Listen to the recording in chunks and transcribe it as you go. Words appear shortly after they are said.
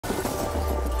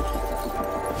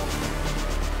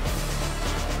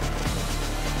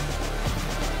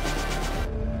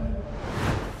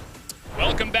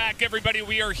back, everybody.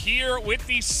 We are here with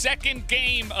the second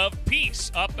game of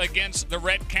Peace up against the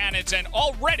Red Canids, and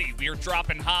already we are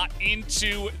dropping hot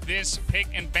into this pick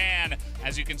and ban.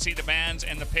 As you can see, the bans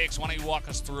and the picks. Why don't you walk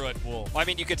us through it, Wolf? Well, I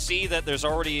mean, you could see that there's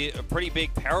already a pretty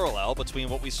big parallel between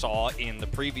what we saw in the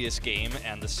previous game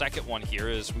and the second one here.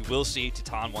 Is we will see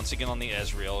Titan once again on the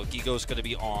Ezreal. Guigo's going to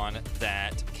be on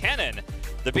that Kennen.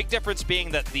 The big difference being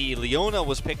that the Leona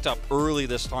was picked up early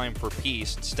this time for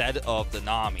Peace instead of the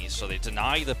Nami, so they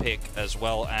deny the pick as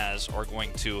well as are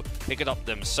going to pick it up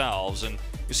themselves. And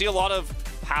you see a lot of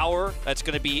power that's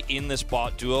going to be in this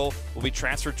bot duo will be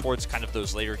transferred towards kind of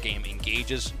those later game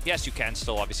engages. Yes, you can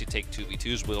still obviously take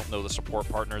 2v2s. We don't know the support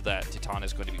partner that Titan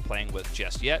is going to be playing with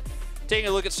just yet. Taking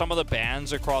a look at some of the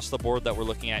bans across the board that we're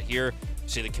looking at here. You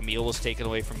see the Camille was taken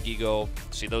away from Guigo. You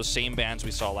see those same bans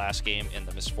we saw last game in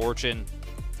the Misfortune.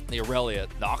 The Aurelia,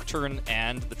 Nocturne,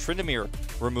 and the Tryndamere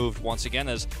removed once again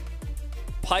as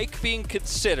Pyke being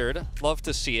considered. Love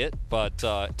to see it, but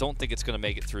don't think it's going to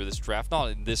make it through this draft. Not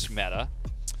in this meta.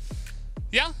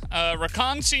 Yeah,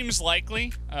 Rakan seems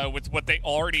likely with what they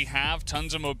already have.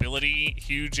 Tons of mobility,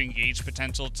 huge engage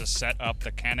potential to set up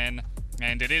the Kennen.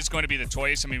 And it is going to be the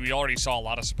choice. I mean, we already saw a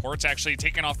lot of supports actually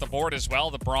taken off the board as well.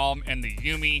 The Braum and the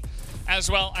Yuumi, as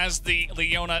well as the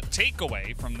Leona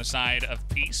takeaway from the side of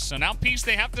Peace. So now Peace,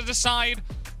 they have to decide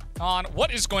on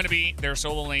what is going to be their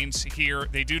solo lanes here.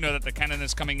 They do know that the Kennen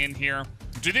is coming in here.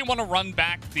 Do they want to run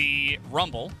back the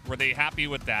Rumble? Were they happy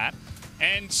with that?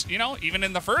 And, you know, even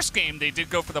in the first game, they did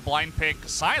go for the blind pick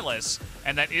Sylas,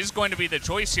 and that is going to be the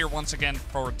choice here once again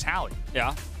for Tally.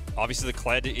 Yeah. Obviously, the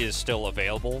Kled is still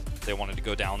available. They wanted to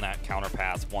go down that counter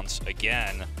path once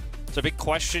again. So a big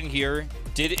question here.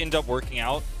 Did end up working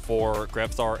out for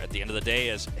Grevthar at the end of the day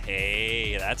as,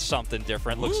 hey, that's something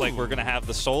different. Ooh. Looks like we're going to have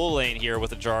the solo lane here with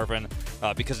the Jarvan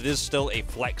because it is still a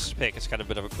flex pick. It's kind of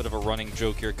a bit of a running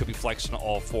joke here. It could be flexed in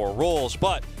all four roles,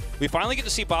 but we finally get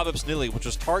to see Babip's Nidalee, which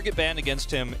was target banned against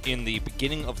him in the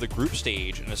beginning of the group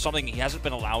stage, and it's something he hasn't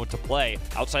been allowed to play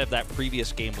outside of that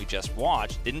previous game we just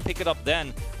watched. Didn't pick it up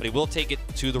then, but he will take it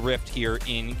to the Rift here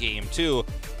in Game 2.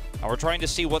 Now we're trying to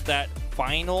see what that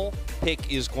final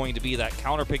pick is going to be, that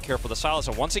counter pick here for the Sylas.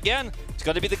 And once again, it's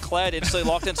going to be the Kled instantly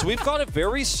locked in. So we've got a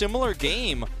very similar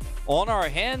game on our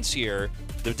hands here.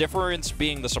 The difference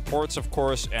being the supports, of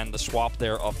course, and the swap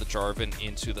there of the Jarvan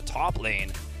into the top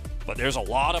lane. But there's a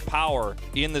lot of power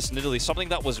in this Nidalee, something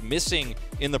that was missing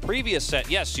in the previous set.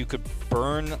 Yes, you could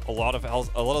burn a lot of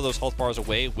those health bars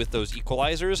away with those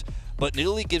equalizers, but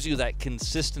Nidalee gives you that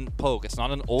consistent poke. It's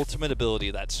not an ultimate ability,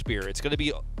 that spear. It's going to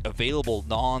be available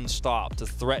non-stop to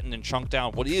threaten and chunk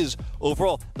down what is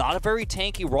overall not a very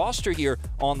tanky roster here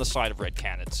on the side of Red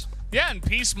Canids. Yeah, and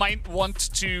Peace might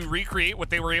want to recreate what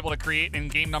they were able to create in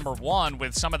game number 1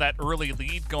 with some of that early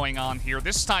lead going on here.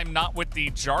 This time not with the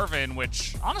Jarvan,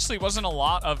 which honestly wasn't a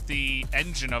lot of the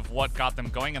engine of what got them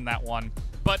going in that one.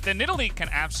 But the Nidalee can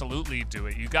absolutely do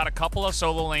it. You've got a couple of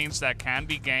solo lanes that can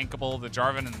be gankable. The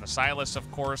Jarvan and the Sylas,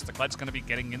 of course. The Kled's going to be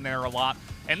getting in there a lot.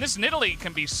 And this Nidalee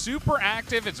can be super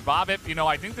active. It's Babip. You know,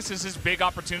 I think this is his big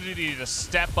opportunity to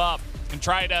step up and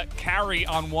try to carry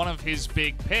on one of his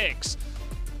big picks.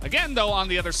 Again, though, on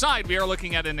the other side, we are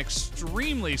looking at an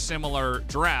extremely similar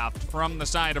draft from the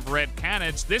side of Red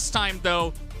Canids. This time,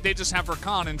 though, they just have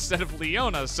Rakan instead of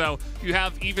Leona, so you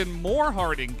have even more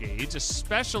hard engage,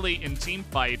 especially in team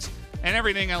fights, and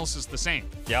everything else is the same.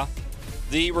 Yeah.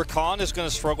 The Rakan is going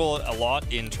to struggle a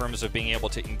lot in terms of being able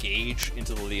to engage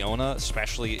into the Leona,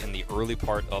 especially in the early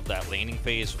part of that laning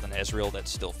phase with an Ezreal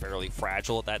that's still fairly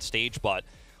fragile at that stage, but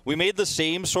we made the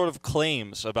same sort of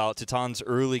claims about Titan's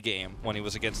early game when he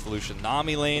was against the Lucian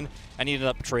Nami lane, and he ended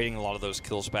up trading a lot of those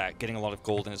kills back, getting a lot of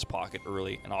gold in his pocket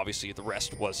early, and obviously the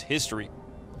rest was history.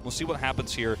 We'll see what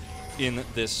happens here in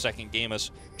this second game as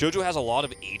Jojo has a lot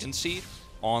of agency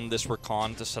on this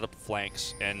Rakan to set up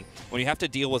flanks, and when you have to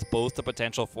deal with both the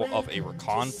potential of a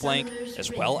Rakan flank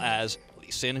as well as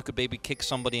Lee Sin, who could maybe kick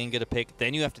somebody and get a pick,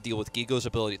 then you have to deal with Guigo's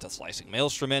ability to slicing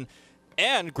Maelstrom in,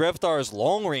 and Grevthar's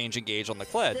long-range engage on the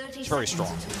Kled. It's very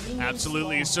strong.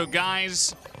 Absolutely. So,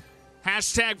 guys,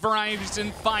 hashtag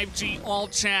Verizon 5G all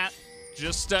chat.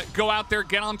 Just go out there,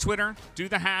 get on Twitter, do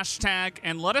the hashtag,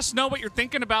 and let us know what you're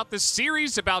thinking about this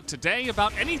series, about today,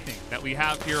 about anything that we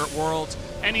have here at Worlds.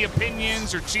 Any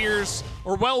opinions or cheers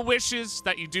or well wishes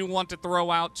that you do want to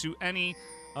throw out to any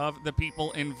of the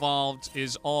people involved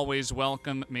is always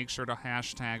welcome. Make sure to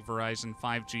hashtag Verizon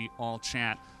 5G all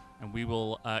chat, and we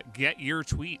will get your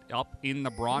tweet up in the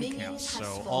broadcast.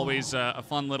 So always a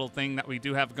fun little thing that we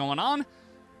do have going on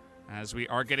as we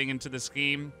are getting into this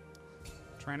game.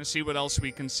 Trying to see what else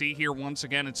we can see here. Once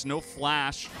again, it's no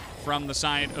flash from the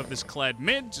side of this Kled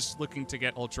mid, just looking to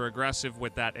get ultra aggressive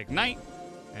with that Ignite.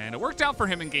 And it worked out for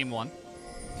him in game 1.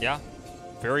 Yeah,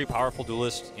 very powerful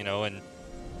duelist, you know, and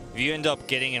if you end up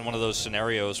getting in one of those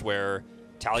scenarios where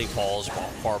Tally falls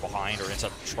far behind or ends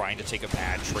up trying to take a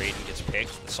bad trade and gets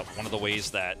picked, it's one of the ways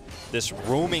that this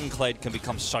roaming Kled can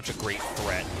become such a great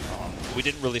threat. We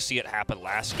didn't really see it happen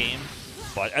last game,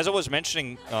 but as I was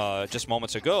mentioning just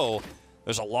moments ago,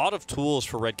 there's a lot of tools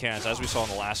for Red Canids, as we saw in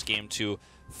the last game, to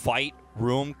fight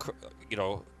room, you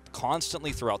know,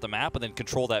 constantly throughout the map and then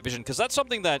control that vision, because that's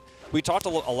something that we talked a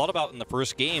lot about in the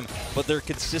first game, but their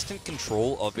consistent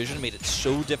control of vision made it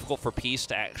so difficult for Peace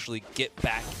to actually get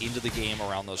back into the game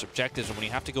around those objectives. And when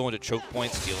you have to go into choke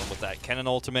points dealing with that Kennen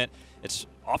ultimate, it's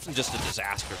often just a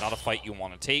disaster, not a fight you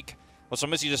want to take. But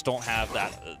sometimes you just don't have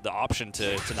the option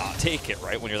to not take it,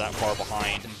 right, when you're that far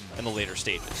behind in the later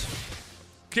stages.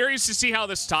 Curious to see how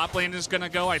this top lane is going to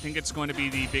go. I think it's going to be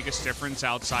the biggest difference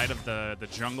outside of the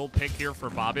jungle pick here for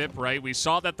Babip, right? We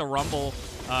saw that the Rumble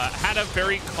had a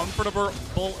very comfortable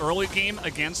early game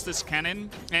against this Kennen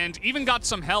and even got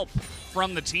some help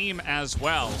from the team as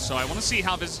well. So I want to see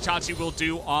how Vizicsacsi will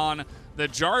do on the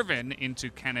Jarvan into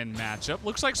Kennen matchup.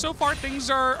 Looks like so far things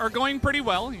are going pretty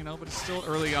well, you know, but it's still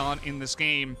early on in this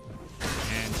game.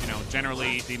 And, you know,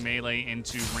 generally the melee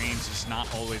into range is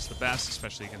not always the best,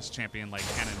 especially against a champion like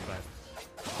Kennen,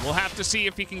 but we'll have to see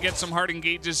if he can get some hard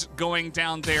engages going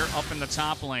down there up in the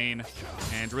top lane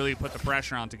and really put the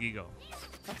pressure onto Guigo.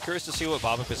 I'm curious to see what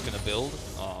Babip is going to build,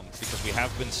 because we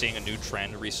have been seeing a new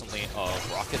trend recently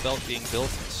of Rocket Belt being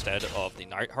built instead of the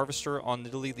Night Harvester on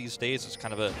Nidalee these days. It's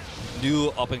kind of a new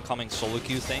up-and-coming solo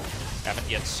queue thing. Haven't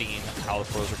yet seen how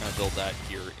the pros are going to build that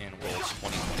here in Worlds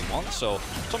 2021, so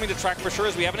something to track for sure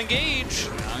as we have an engage.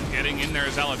 Getting in there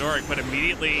is Aladoric, but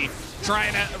immediately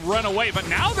trying to run away. But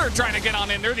now they're trying to get on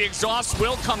in there. The exhaust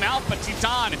will come out, but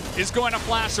Titan is going to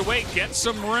flash away, get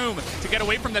some room to get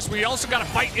away from this. We also got a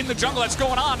fight in the jungle that's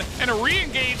going on, and a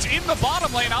re-engage in the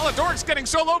bottom lane. Aladoric's getting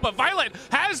so low, but Violet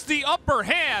has the upper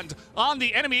hand on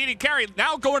the enemy AD carry.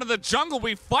 Now going to the jungle,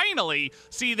 we finally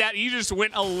see that he just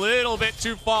went a little bit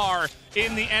too far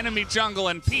in the enemy jungle,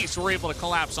 and Peace were able to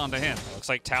collapse onto him. Looks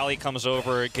like Tally comes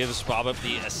over, gives Babip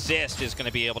the assist, is going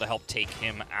to be able to help take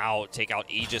him out, take out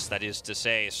Aegis, that is to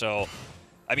say. So,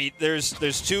 I mean, there's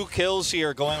 2 kills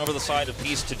here going over the side of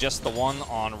Peace to just the one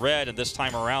on red, and this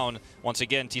time around, once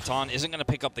again, Titan isn't going to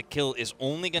pick up the kill, is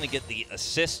only going to get the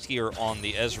assist here on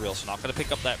the Ezreal, so not going to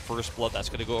pick up that first blood. That's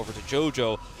going to go over to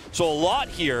Jojo. So a lot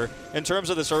here in terms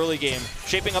of this early game,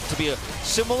 shaping up to be a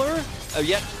similar,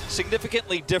 yet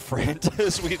significantly different,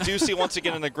 as we do see once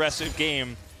again an aggressive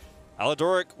game.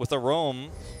 Aladoric with a roam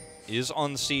is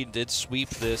unseen, did sweep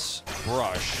this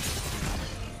brush.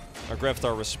 Our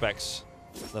Grevthar respects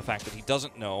the fact that he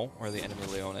doesn't know where the enemy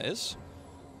Leona is.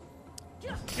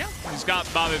 Yeah, he's got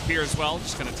Babip here as well.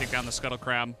 Just going to take down the Scuttle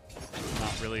Crab.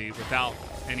 Not really without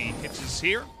any hitches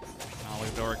here.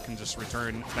 Aladoric can just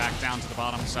return back down to the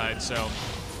bottom side. So,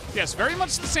 yes, very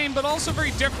much the same, but also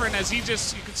very different, as he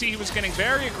just, you can see he was getting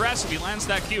very aggressive. He lands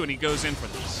that Q, and he goes in for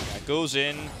this. Yeah, goes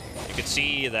in. You can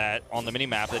see that on the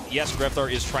mini-map that, yes,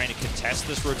 Grevthar is trying to contest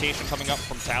this rotation coming up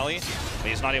from Tally, but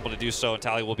he's not able to do so, and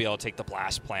Tally will be able to take the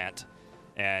Blast Plant.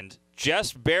 And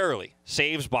just barely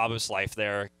saves Babip's life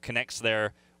there, connects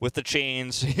there with the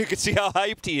chains. You can see how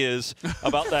hyped he is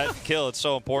about that kill. It's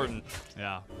so important.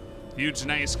 Yeah. Huge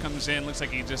Nice comes in. Looks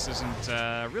like he just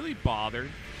isn't really bothered.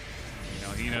 You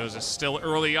know, he knows it's still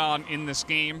early on in this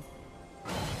game.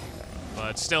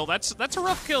 But still, that's a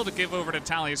rough kill to give over to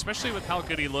Tally, especially with how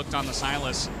good he looked on the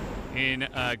Sylas in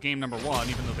game number 1,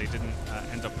 even though they didn't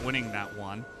end up winning that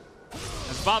one.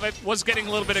 As Babip was getting a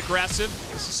little bit aggressive,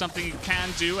 this is something you can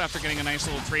do after getting a nice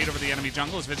little trade over the enemy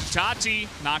jungle. As Vizicsacsi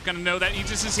not going to know that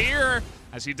Aegis is here,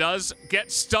 as he does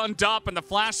get stunned up, and the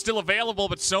flash still available,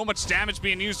 but so much damage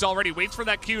being used already. Waits for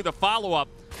that Q, the follow-up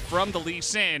from the Lee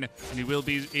Sin, and he will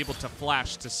be able to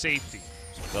flash to safety.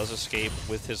 Does escape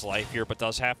with his life here, but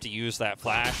does have to use that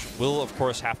flash. Will, of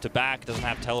course, have to back. Doesn't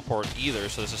have teleport either,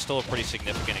 so this is still a pretty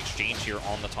significant exchange here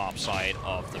on the top side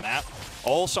of the map.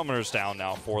 All summoners down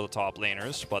now for the top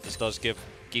laners, but this does give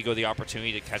Guigo the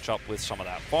opportunity to catch up with some of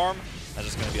that farm, as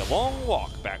it's going to be a long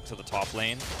walk back to the top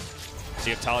lane.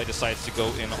 See if Tally decides to go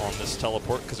in on this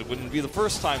teleport, because it wouldn't be the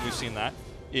first time we've seen that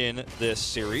in this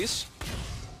series.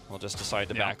 We'll just decide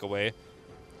to back away.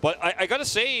 But I gotta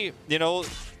say, you know,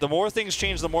 the more things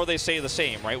change, the more they say the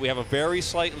same, right? We have a very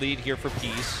slight lead here for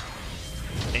Peace.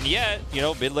 And yet, you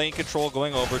know, mid lane control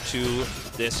going over to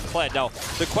this Kled. Now,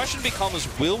 the question becomes,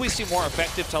 will we see more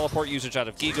effective teleport usage out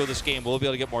of Guigo this game? Will we be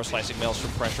able to get more slicing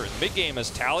maelstrom pressure in the mid game as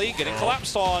Tally getting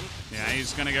collapsed on? Yeah,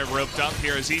 he's going to get roped up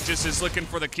here as Aegis is looking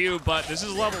for the Q, but this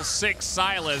is level 6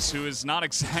 Sylas, who is not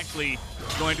exactly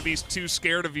going to be too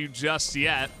scared of you just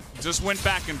yet. Just went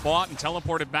back and bought and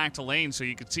teleported back to lane, so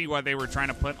you could see why they were trying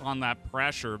to put on that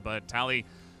pressure, but Tally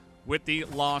with the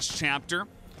lost chapter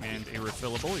and a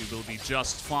refillable, he will be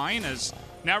just fine as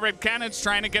now Red Canids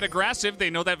trying to get aggressive.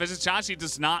 They know that Vizicsacsi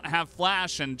does not have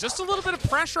flash, and just a little bit of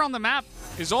pressure on the map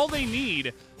is all they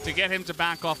need to get him to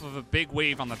back off of a big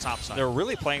wave on the top side. They're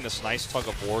really playing this nice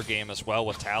tug-of-war game as well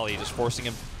with Tally, just forcing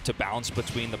him to bounce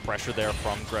between the pressure there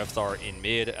from Grevthar in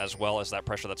mid, as well as that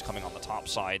pressure that's coming on the top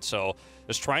side. So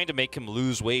just trying to make him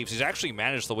lose waves. He's actually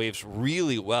managed the waves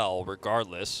really well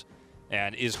regardless,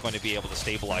 and is going to be able to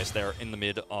stabilize there in the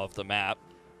mid of the map.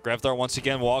 Grevthar once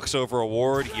again walks over a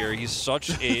ward here. He's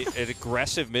such an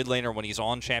aggressive mid laner when he's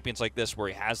on champions like this, where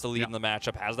he has the lead in the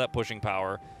matchup, has that pushing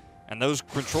power. And those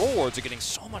control wards are getting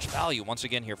so much value once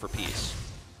again here for Peace.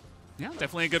 Yeah,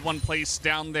 definitely a good one placed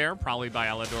down there, probably by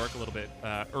Aladoric a little bit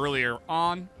earlier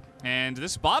on. And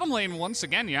this bottom lane, once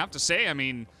again, you have to say, I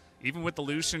mean, even with the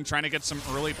Lucian trying to get some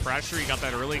early pressure, he got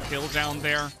that early kill down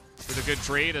there with a good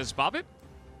trade as Babip.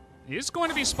 He is going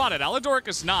to be spotted. Aladoric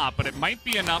is not, but it might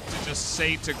be enough to just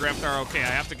say to Grevthar, okay, I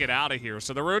have to get out of here.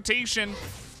 So the rotation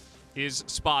is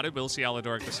spotted. We'll see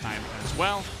Aladoric this time as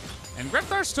well. And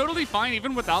Grevthar's totally fine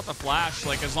even without the flash.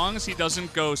 Like, as long as he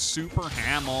doesn't go super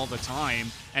ham all the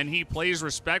time and he plays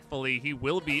respectfully, he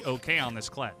will be okay on this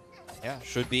Kled. Yeah,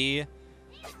 should be,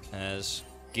 as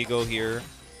Guigo here.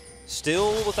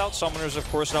 Still without summoners, of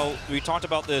course. Now, we talked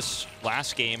about this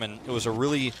last game, and it was a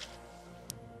really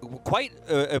quite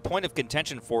a point of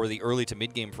contention for the early to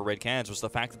mid game for Red Canids was the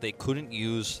fact that they couldn't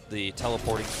use the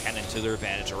teleporting Kennen to their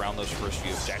advantage around those first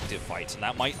few objective fights, and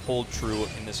that might hold true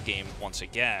in this game once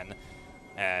again.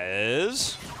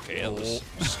 As okay, that was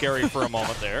scary for a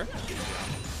moment there.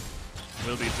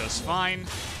 Will be just fine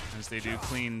as they do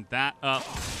clean that up.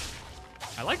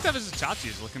 I like that Vizicsacsi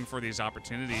is looking for these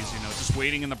opportunities, you know, just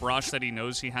waiting in the brush that he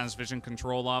knows he has vision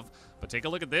control of. But take a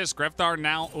look at this. Grevthar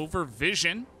now over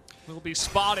vision. Will be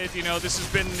spotted. You know, this has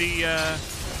been the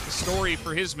story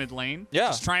for his mid lane. Yeah.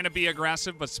 Just trying to be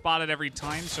aggressive, but spotted every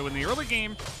time. So in the early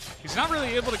game, he's not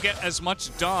really able to get as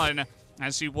much done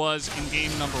as he was in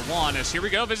game number 1. As here we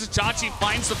go, Vizicsacsi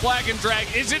finds the flag and drag.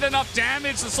 Is it enough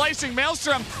damage? The slicing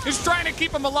maelstrom is trying to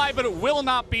keep him alive, but it will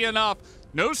not be enough.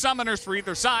 No summoners for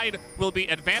either side. Will be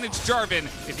advantage Jarvan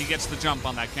if he gets the jump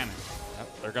on that Kennen.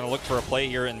 They're going to look for a play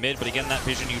here in mid, but again, that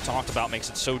vision you talked about makes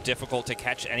it so difficult to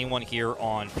catch anyone here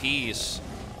on Peace.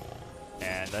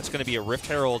 And that's going to be a Rift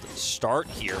Herald start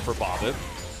here for Babip.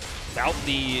 Without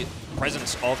the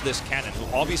presence of this Kennen,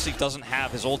 who obviously doesn't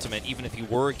have his ultimate, even if he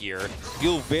were gear,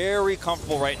 feel very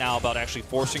comfortable right now about actually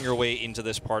forcing your way into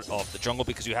this part of the jungle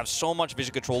because you have so much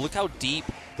vision control. Look how deep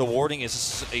the warding is.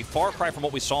 This is a far cry from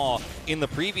what we saw in the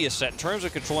previous set in terms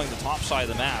of controlling the top side of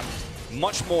the map.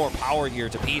 Much more power here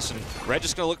to Peace, and Red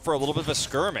just going to look for a little bit of a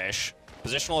skirmish.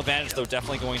 Positional advantage, though,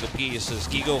 definitely going to Peace as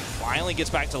Guigo finally gets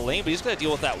back to the lane, but he's going to deal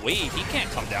with that wave. He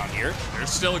can't come down here. They're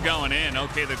still going in.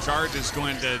 Okay, the charge is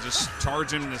going to just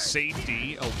charge him to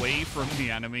safety away from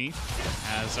the enemy,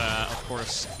 as, of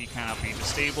course, he cannot be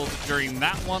disabled during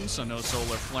that one, so no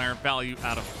solar flare value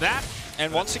out of that.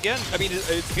 And once again, I mean,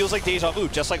 it feels like deja vu,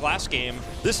 just like last game.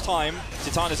 This time,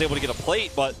 Titan is able to get a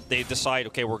plate, but they decide,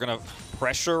 okay, we're going to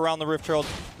pressure around the Rift Herald,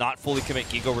 not fully commit.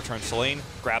 Guigo returns to lane,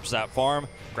 grabs that farm,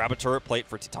 grab a turret plate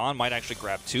for Titan, might actually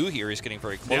grab 2 here. He's getting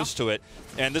very close to it.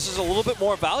 And this is a little bit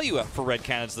more value for Red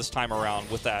Canids this time around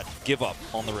with that give up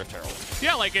on the Rift Herald.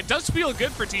 Yeah, like it does feel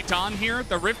good for Titan here.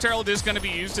 The Rift Herald is going to be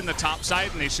used in the top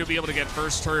side, and they should be able to get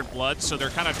first turret blood, so they're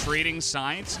kind of trading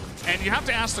sides. And you have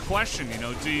to ask the question, you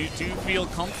know, do you feel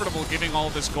comfortable giving all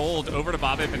this gold over to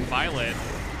Babip and Violet,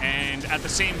 and at the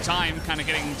same time kind of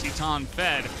getting Titan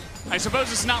fed? I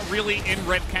suppose it's not really in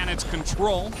Red Canids'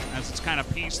 control, as it's kind of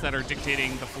Peace that are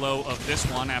dictating the flow of this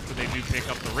one after they do pick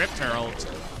up the Rift Herald.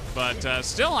 But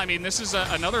still, I mean, this is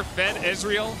another fed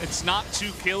Ezreal. It's not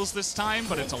 2 kills this time,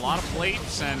 but it's a lot of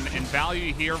plates and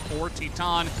value here for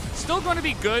Titan. Still going to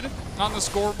be good on the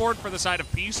scoreboard for the side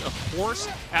of Peace, of course,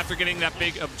 after getting that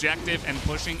big objective and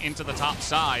pushing into the top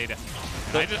side.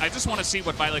 I just want to see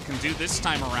what Violet can do this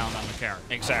time around on the carry.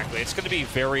 Exactly. It's going to be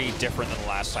very different than the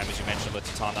last time, as you mentioned, with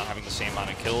Titan not having the same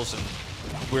amount of kills. And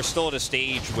we're still at a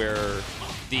stage where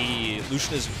the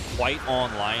Lucian isn't quite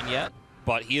online yet,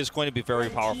 but he is going to be very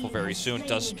powerful very soon.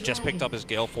 Just picked up his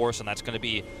Gale Force, and that's going to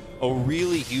be a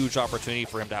really huge opportunity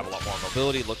for him to have a lot more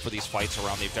mobility, look for these fights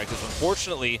around the objectives.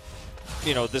 Unfortunately,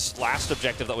 you know, this last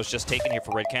objective that was just taken here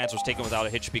for Red Canids was taken without a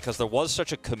hitch because there was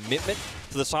such a commitment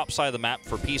to the top side of the map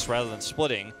for Peace rather than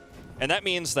splitting. And that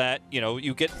means that, you know,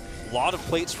 you get a lot of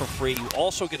plates for free. You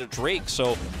also get a Drake.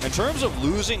 So in terms of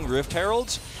losing Rift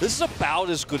Heralds, this is about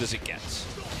as good as it gets.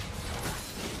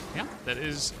 Yeah, that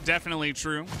is definitely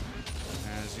true.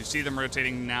 As you see them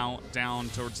rotating now down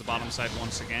towards the bottom side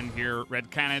once again here.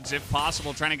 Red Canids, if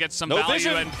possible, trying to get some value.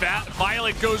 Vision. And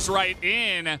Violet goes right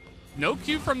in. No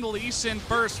Q from the Lee Sin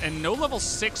first, and no level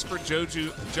 6 for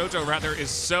Jojo rather is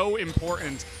so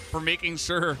important for making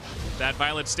sure that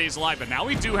Violet stays alive. But now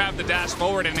we do have the dash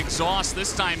forward and exhaust.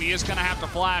 This time he is going to have to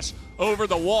flash over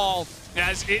the wall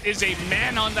as it is a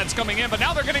manhunt that's coming in. But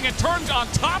now they're getting it turned on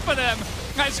top of them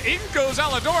as in goes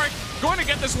Aladoric. Going to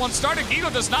get this one started.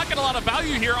 Guigo does not get a lot of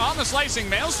value here on the Slicing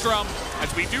Maelstrom,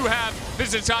 as we do have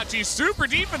Vizicsacsi super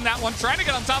deep in that one, trying to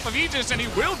get on top of Aegis, and he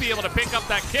will be able to pick up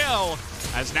that kill.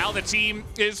 As now the team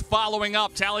is following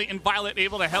up. Tally and Violet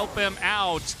able to help him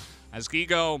out as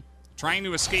Guigo trying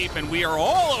to escape, and we are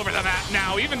all over the map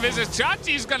now. Even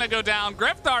Vizicsacsi is going to go down.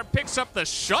 Grevthar picks up the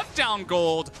shutdown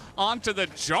gold onto the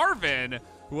Jarvan,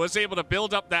 who was able to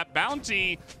build up that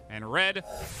bounty. And Red,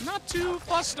 not too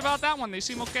fussed about that one. They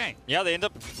seem okay. Yeah, they end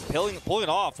up pulling it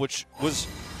off, which was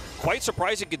quite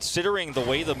surprising considering the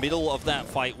way the middle of that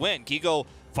fight went. Guigo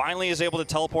finally is able to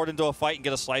teleport into a fight and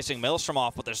get a Slicing Maelstrom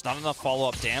off, but there's not enough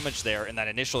follow-up damage there in that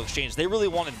initial exchange. They really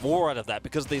wanted more out of that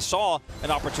because they saw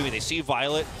an opportunity. They see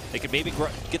Violet. They could maybe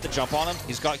get the jump on him.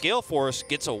 He's got Gale Force,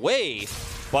 gets away,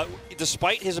 but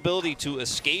despite his ability to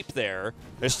escape there,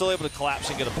 they're still able to collapse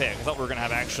and get a pick. I thought we were going to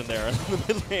have action there in the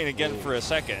mid lane again for a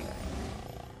second.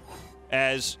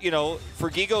 As, you know, for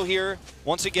Guigo here,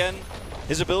 once again,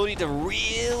 his ability to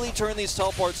really turn these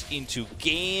teleports into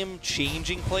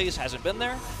game-changing plays hasn't been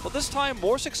there, but this time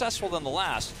more successful than the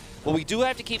last. But we do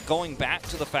have to keep going back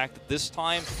to the fact that this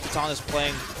time Titan is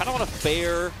playing kind of on a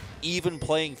fair, even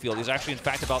playing field. He's actually, in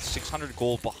fact, about 600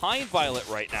 gold behind Violet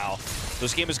right now.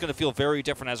 This game is going to feel very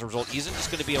different as a result. He isn't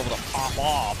just going to be able to pop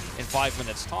off in 5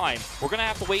 minutes' time. We're going to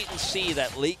have to wait and see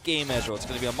that late game Ezreal. It's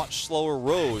going to be a much slower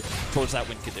road towards that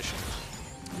win condition.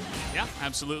 Yeah,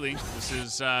 absolutely. This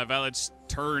is Violet's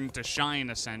turn to shine,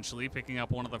 essentially, picking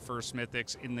up one of the first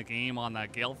mythics in the game on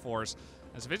that Gale Force.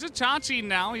 As Vizicsacsi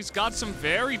now, he's got some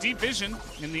very deep vision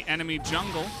in the enemy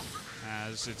jungle,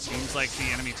 as it seems like the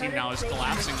enemy team now is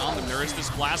collapsing on them. There is this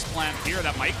blast plant here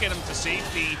that might get him to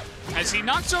safety as he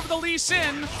knocks over the Lee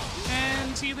Sin,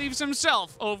 and he leaves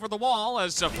himself over the wall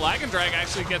as Flag and Drag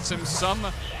actually gets him some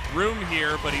room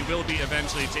here, but he will be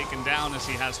eventually taken down as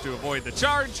he has to avoid the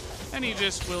charge, and he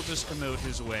will just emote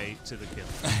his way to the kill.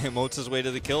 Emotes his way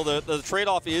to the kill. The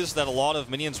trade-off is that a lot of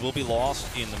minions will be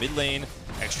lost in the mid lane.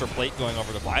 Extra plate going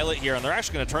over to Violet here, and they're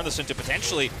actually going to turn this into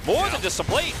potentially more than just a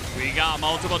plate. We got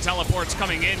multiple teleports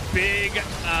coming in. Big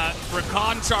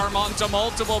Rakan charm onto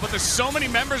multiple, but there's so many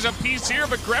members of Peace here,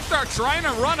 but Grevthar trying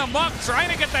to run him up, trying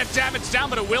to get that damage down,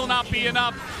 but it will not be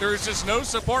enough. There's just no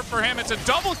support for him. It's a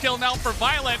double kill now for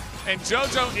Violet, and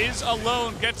Jojo is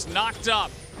alone, gets knocked up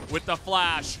with the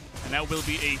flash. And that will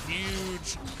be a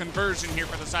huge conversion here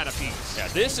for the side of Peace. Yeah,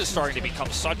 this is starting to become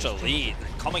such a lead.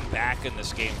 Coming back in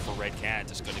this game for Red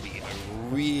Canids is going to be a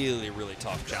really, really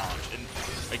tough challenge.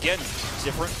 And again,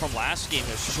 different from last game,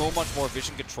 there's so much more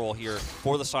vision control here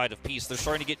for the side of Peace. They're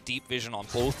starting to get deep vision on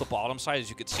both the bottom side,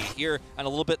 as you can see here, and a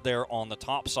little bit there on the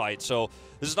top side. So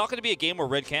this is not going to be a game where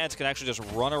Red Canids can actually just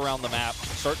run around the map,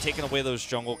 start taking away those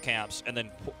jungle camps, and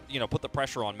then, you know, put the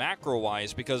pressure on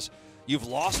macro-wise, because you've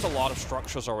lost a lot of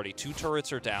structures already. 2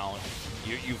 turrets are down.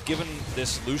 You've given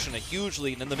this Lucian a huge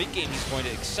lead, and in the mid game he's going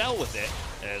to excel with it,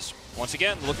 as once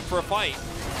again looking for a fight.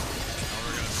 Well,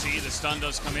 we're going to see the stun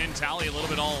does come in. Tally a little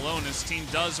bit all alone. His team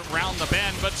does round the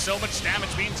bend, but so much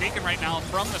damage being taken right now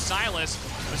from the Sylas.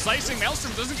 The Slicing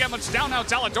Maelstrom doesn't get much down now.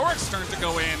 It's Aladoric's turn to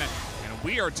go in, and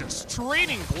we are just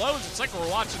trading blows. It's like we're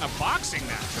watching a boxing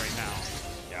match right now.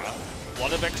 Yeah. A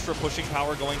lot of extra pushing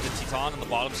power going to Titan on the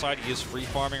bottom side. He is free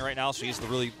farming right now, so he's the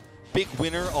really big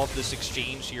winner of this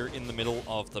exchange here in the middle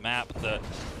of the map. The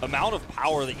amount of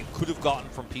power that you could have gotten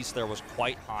from Peace there was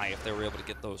quite high if they were able to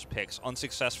get those picks.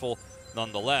 Unsuccessful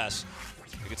nonetheless.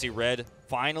 You can see Red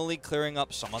finally clearing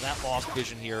up some of that lost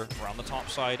vision here around the top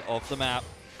side of the map.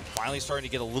 Finally starting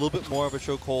to get a little bit more of a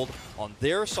chokehold on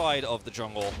their side of the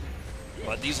jungle.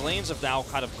 But these lanes have now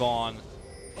kind of gone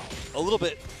a little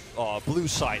bit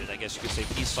blue-sided, I guess you could say.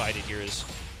 Peace-sided here is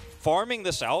farming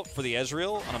this out for the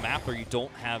Ezreal on a map where you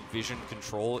don't have vision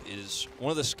control is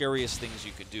one of the scariest things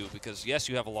you could do, because yes,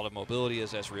 you have a lot of mobility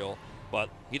as Ezreal, but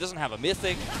he doesn't have a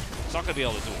mythic. He's not going to be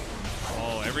able to do it.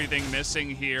 Oh, everything missing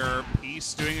here. Peace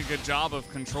Peace doing a good job of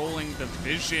controlling the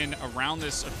vision around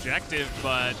this objective,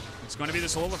 but it's going to be the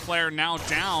Solar Flare now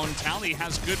down. Tally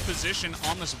has good position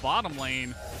on this bottom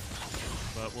lane,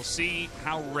 but we'll see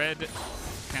how Red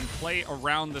can play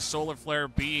around the Solar Flare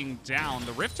being down.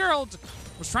 The Rift Herald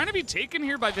was trying to be taken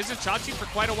here by Vizicsacsi for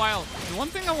quite a while. The one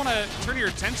thing I want to turn your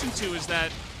attention to is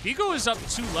that Guigo is up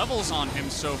 2 levels on him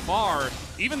so far,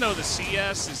 even though the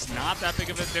CS is not that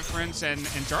big of a difference, and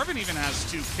Jarvan even has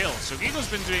 2 kills. So Guigo's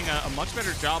been doing a much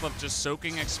better job of just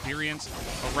soaking experience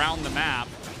around the map.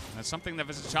 That's something that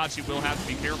Vizicsacsi will have to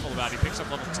be careful about. He picks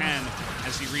up level 10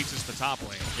 as he reaches the top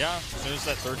lane. Yeah, as soon as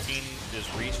that 13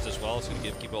 is reached as well, it's going to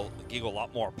give Guigo a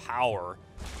lot more power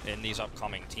in these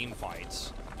upcoming team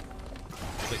fights.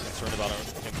 A bit concerned about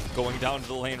him going down to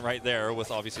the lane right there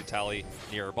with obviously Tally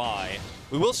nearby.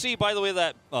 We will see, by the way,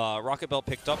 that Rocket Bell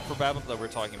picked up for Babip that we were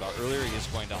talking about earlier. He is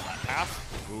going down that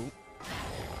path. Ooh.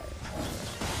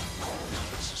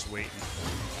 It's just waiting.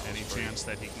 Any chance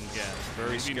that he can get.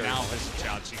 Very scary. Maybe now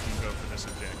Vizicsacsi can go for this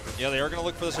objective. Yeah, they are going to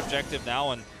look for this objective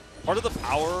now, and part of the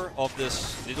power of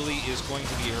this Nidalee is going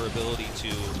to be her ability to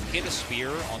hit a spear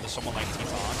onto someone like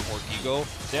Titan or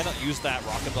Guigo, then use that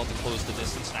Rocket Belt to close the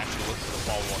distance and actually look for the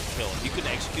follow-up kill. If you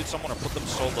can execute someone or put them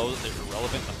so low that they're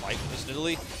irrelevant in the fight with this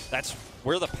Nidalee, that's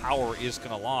where the power is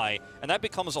going to lie, and that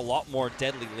becomes a lot more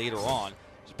deadly later on.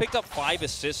 He's picked up 5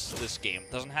 assists this game.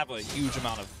 Doesn't have a huge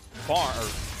amount of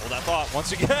hold that thought.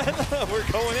 Once again, we're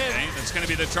going in. Okay, it's going to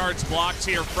be the charge blocked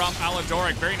here from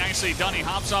Aladoric. Very nicely done. He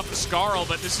hops off the Scarl,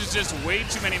 but this is just way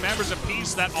too many members of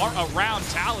Peace that are around.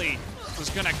 Tally was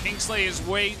going to Kingslay his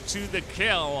way to the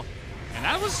kill. And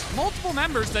that was multiple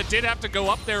members that did have to go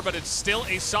up there, but it's still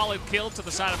a solid kill to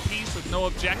the side of Peace with no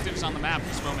objectives on the map at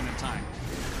this moment in time.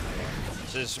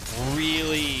 This is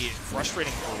really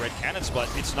frustrating for Red Canids, but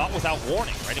it's not without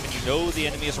warning, right? I mean, you know the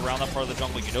enemy is around that part of the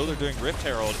jungle. You know they're doing Rift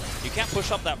Herald. You can't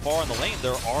push up that far in the lane.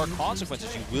 There are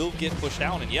consequences. You will get pushed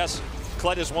down. And yes,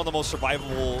 Kled is one of the most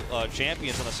survivable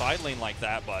champions in the side lane like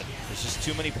that, but there's just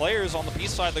too many players on the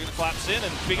Peace side. They're going to collapse in,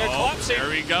 and speaking of collapsing... There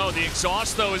we go. The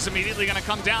exhaust, though, is immediately going to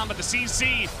come down, but the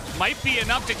CC might be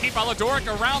enough to keep Aladoric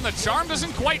around. The charm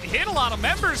doesn't quite hit a lot of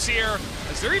members here,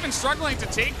 as they're even struggling to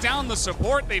take down the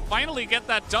support. They finally get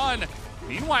that done.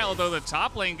 Meanwhile, though, the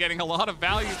top lane getting a lot of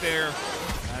value there,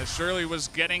 as Shirley was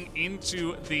getting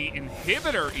into the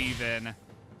inhibitor even.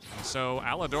 So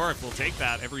Aladoric will take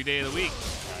that every day of the week.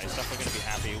 He's definitely going to be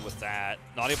happy with that.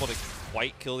 Not able to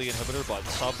quite kill the inhibitor, but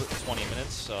sub 20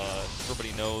 minutes.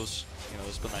 Everybody knows, you know,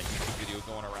 there's been that YouTube video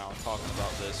going around talking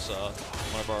about this.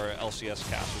 One of our LCS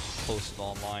casters posted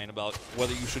online about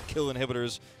whether you should kill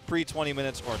inhibitors pre-20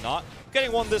 minutes or not.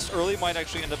 Getting one this early might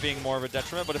actually end up being more of a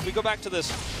detriment, but if we go back to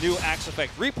this new Axe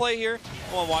Effect replay here,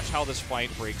 we'll watch how this fight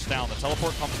breaks down. The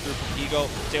teleport comes through from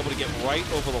Guigo. He's able to get right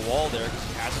over the wall there because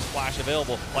he has his flash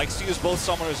available. Likes to use both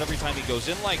summoners every time he goes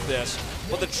in like this.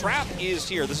 But the trap is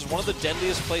here. This is one of the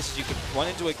deadliest places you can run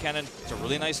into a Kennen. It's a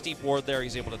really nice deep ward there.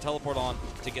 He's able to teleport on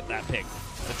to get that pick.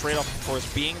 The trade-off, of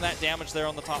course, being that damage there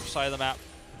on the top side of the map.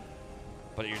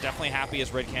 But you're definitely happy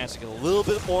as Red Canids to get a little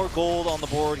bit more gold on the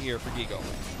board here for Guigo.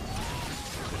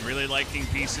 Been really liking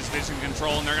Peace's vision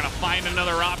control, and they're going to find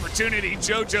another opportunity.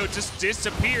 Jojo just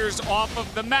disappears off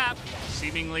of the map.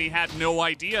 Seemingly had no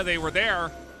idea they were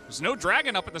there. There's no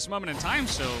dragon up at this moment in time,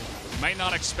 so you might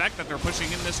not expect that they're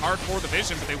pushing in this hard for the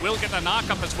vision, but they will get the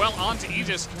knock-up as well onto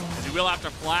Aegis, as he will have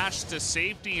to flash to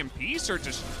safety, and Peace are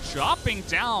just chopping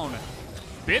down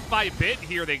bit by bit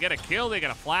here. They get a kill, they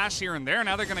get a flash here and there.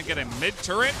 Now they're going to get a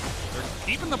mid-turret. They're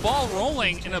keeping the ball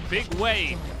rolling in a big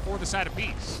way for the side of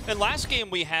Peace. And last game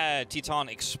we had Titan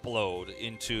explode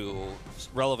into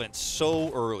relevance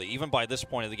so early. Even by this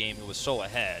point of the game, he was so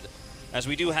ahead. As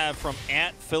we do have from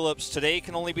Ant Phillips, today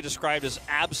can only be described as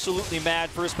absolutely mad.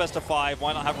 First best of 5,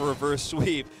 why not have a reverse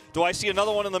sweep? Do I see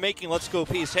another one in the making? Let's go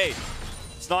Peace. Hey,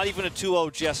 it's not even a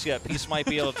 2-0 just yet. Peace might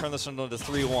be able to turn this into a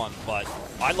 3-1, but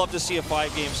I'd love to see a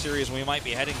 5-game series, and we might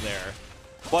be heading there.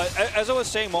 But as I was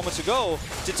saying moments ago,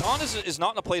 Titan is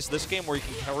not in a place this game where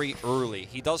he can carry early.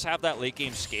 He does have that late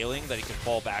game scaling that he can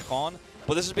fall back on,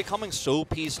 but this is becoming so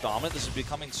Peace dominant, this is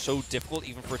becoming so difficult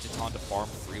even for Titan to farm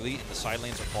freely in the side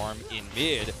lanes or farm in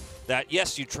mid, that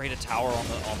yes, you trade a tower on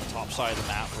the top side of the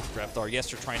map with Grevthar.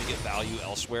 Yes, you're trying to get value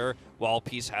elsewhere while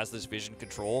Peace has this vision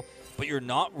control, but you're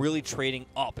not really trading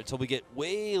up until we get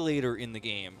way later in the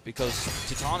game, because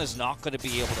Titan is not going to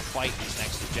be able to fight these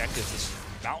next objectives. This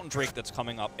Mountain Drake that's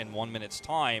coming up in 1 minute's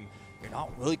time, you're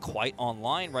not really quite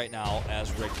online right now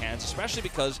as Red Canids, especially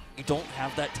because you don't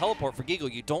have that teleport for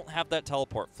Guigo. You don't have that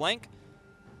teleport flank.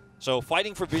 So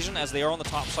fighting for vision as they are on the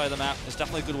top side of the map is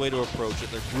definitely a good way to approach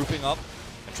it. They're grouping up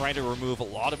and trying to remove a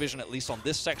lot of vision, at least on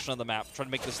this section of the map, trying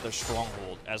to make this their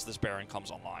stronghold as this Baron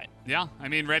comes online. Yeah, I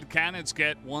mean, Red Canids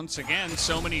get, once again,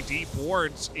 so many deep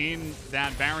wards in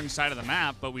that Baron side of the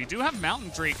map, but we do have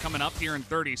Mountain Drake coming up here in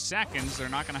 30 seconds. They're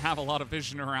not going to have a lot of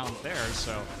vision around there,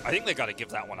 so... I think they got to give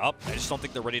that one up. I just don't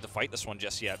think they're ready to fight this one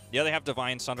just yet. Yeah, they have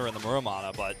Divine Sunder and the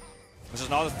Muramana, but this is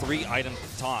not a 3-item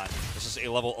Titan. This is a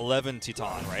level 11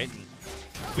 Titan, right? And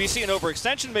we see an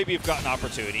overextension, maybe you've got an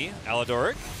opportunity.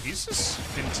 Aladoric. He's just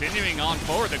continuing on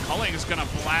forward. The culling is going to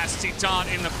blast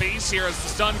Titan in the face here as the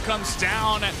stun comes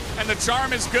down, and the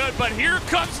charm is good, but here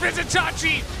comes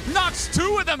Vizicsacsi, knocks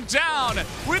 2 of them down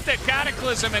with the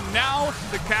Cataclysm, and now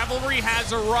the cavalry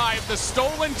has arrived. The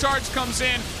stolen charge comes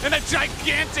in, and a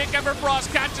gigantic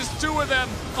Everfrost catches 2 of them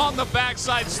on the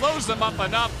backside, slows them up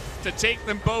enough to take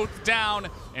them both down,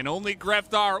 and only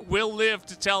Grevthar will live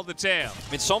to tell the tale.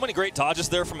 I mean, so many great dodges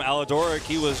there from Aladoric.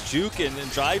 He was juking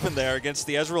and driving there against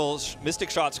the Ezreal's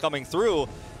Mystic shots coming through.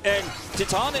 And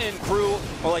Titan and crew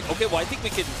are like, okay, well, I think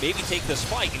we could maybe take this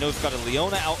fight. You know, we've got a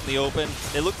Leona out in the open.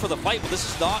 They look for the fight, but this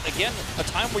is not, again, a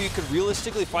time where you could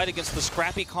realistically fight against the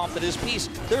scrappy comp that is Peace.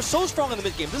 They're so strong in the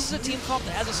mid-game. This is a team comp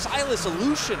that has a Sylas, a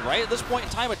Lucian, right? At this point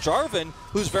in time, a Jarvan,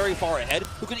 who's very far ahead,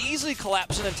 who can easily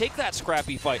collapse in and take that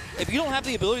scrappy fight. If you don't have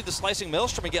the ability to slicing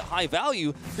Maelstrom and get high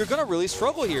value, you're going to really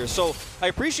struggle here. So I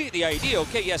appreciate the idea.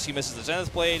 Okay, yes, he misses the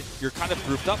Zenith Blade. You're kind of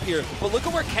grouped up here, but look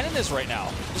at where Kennen is right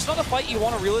now. It's not a fight you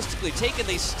want to realistically take, and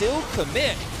they still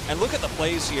commit. And look at the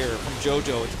plays here from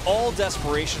Jojo. It's all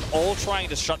desperation, all trying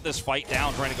to shut this fight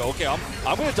down, trying to go, okay,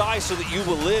 I'm going to die so that you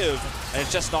will live, and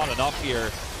it's just not enough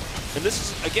here. And this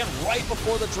is, again, right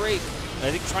before the Drake. And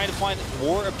I think trying to find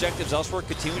more objectives elsewhere,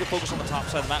 continue to focus on the top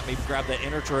side of the map, maybe grab that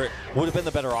inner turret, would have been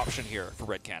the better option here for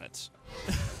Red Canids.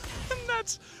 And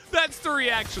that's the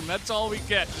reaction. That's all we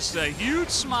get. Just a huge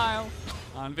smile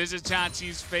on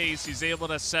Vizicsacsi's face. He's able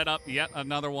to set up yet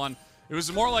another one. It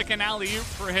was more like an alley-oop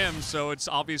for him, so it's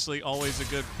obviously always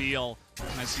a good feel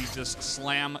as he just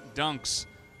slam dunks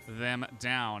them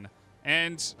down.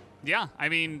 And yeah, I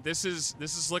mean, this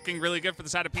is looking really good for the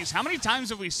side of Peace. How many times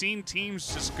have we seen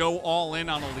teams just go all in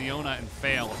on a Leona and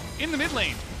fail in the mid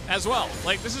lane as well?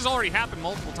 Like, this has already happened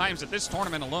multiple times at this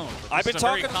tournament alone. I've been talking. It's a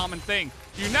very common thing.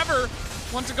 You never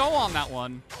want to go on that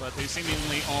one, but they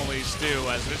seemingly always do.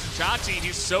 As Vizicsacsi,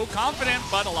 he's so confident,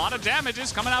 but a lot of damage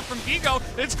is coming out from Guigo.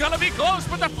 It's gonna be close,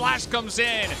 but the flash comes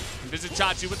in. And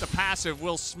Vizicsacsi with the passive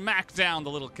will smack down the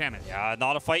little Kennen. Yeah,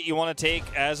 not a fight you want to take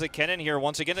as a Kennen here.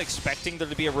 Once again, expecting there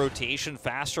to be a rotation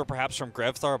faster, perhaps from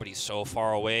Grevthar, but he's so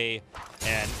far away.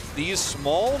 And these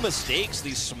small mistakes,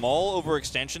 these small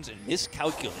overextensions and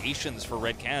miscalculations for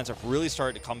Red Canids have really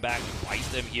started to come back and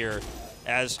bite them here.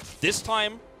 As this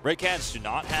time, Red Canids do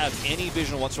not have any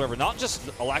vision whatsoever. Not just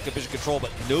a lack of vision control,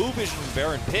 but no vision from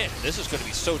Baron Pit. This is going to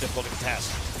be so difficult to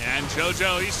contest. And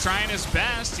Jojo, he's trying his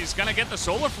best. He's going to get the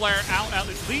Solar Flare out at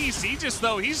least. Aegis,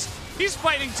 though, he's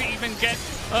fighting to even get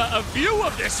a view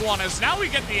of this one, as now we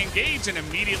get the engage, and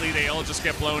immediately they all just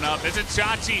get blown up.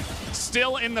 Vizicsacsi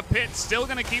still in the pit, still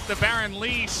going to keep the Baron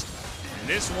leashed. And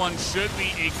this one should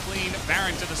be a clean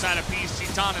Baron to the side of Peace.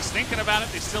 Titan is thinking about it.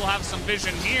 They still have some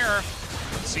vision here.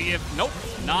 Let's see if, nope,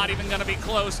 not even going to be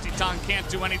close. Titan can't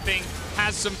do anything,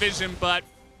 has some vision, but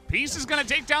Peace is going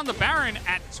to take down the Baron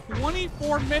at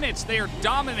 24 minutes. They are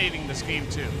dominating this game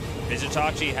too.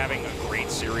 Vizicsacsi having a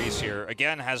great series here.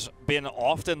 Again, has been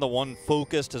often the one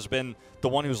focused, has been the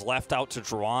one who's left out to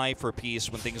dry for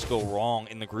Peace when things go wrong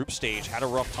in the group stage. Had a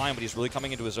rough time, but he's really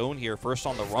coming into his own here. First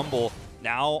on the Rumble,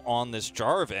 now on this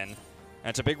Jarvan. And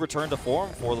it's a big return to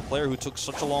form for the player who took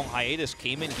such a long hiatus,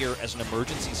 came in here as an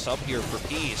emergency sub here for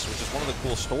Peace, which is one of the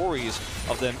cool stories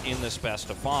of them in this best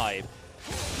of 5.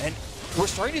 And we're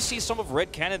starting to see some of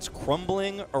Red Canids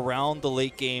crumbling around the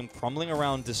late game, crumbling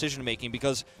around decision-making,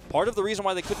 because part of the reason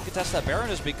why they couldn't contest that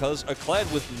Baron is because a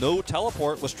Kled with no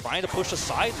teleport was trying to push a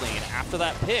side lane after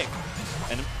that pick.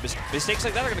 And mistakes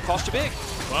like that are going to cost you big.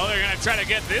 Well, they're going to try to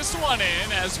get this one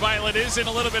in, as Violet is in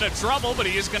a little bit of trouble, but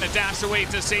he is going to dash away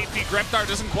to safety. Grevthar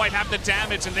doesn't quite have the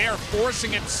damage, and they are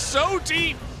forcing it so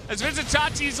deep. As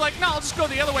Vizicsacsi's like, no, I'll just go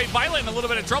the other way. Violet in a little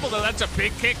bit of trouble, though. That's a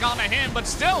big kick onto him, but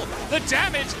still, the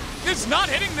damage is not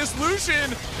hitting this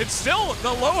Lucian. It's still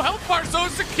the low health bar, so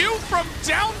it's the Q from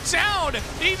downtown.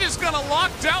 He's just going to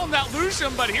lock down that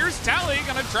Lucian, but here's Tally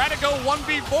going to try to go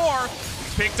 1v4.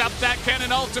 Picked up that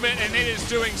Kennen ultimate, and it is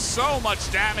doing so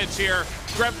much damage here.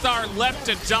 Grevthar left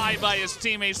to die by his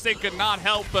teammates. They could not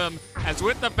help him. As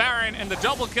with the Baron and the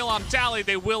double kill on Tally,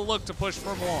 they will look to push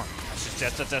for more.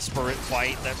 just a desperate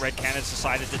fight that Red Canids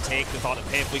decided to take. They thought,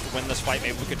 hey, if we could win this fight,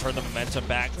 maybe we could turn the momentum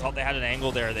back. Thought they had an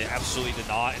angle there. They absolutely did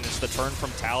not. And it's the turn from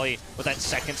Tally with that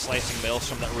second slicing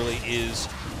Maelstrom that really is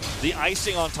the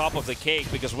icing on top of the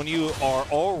cake, because when you are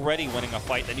already winning a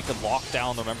fight, then you can lock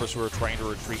down the members who are trying to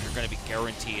retreat. You're going to be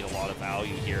guaranteed a lot of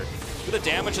value here. For the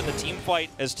damage in the team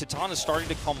fight, as Titan is starting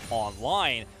to come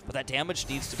online, but that damage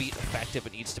needs to be effective.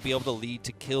 It needs to be able to lead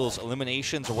to kills.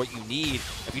 Eliminations are what you need.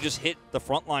 If you just hit the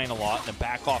front line a lot and then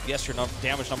back off, yes, your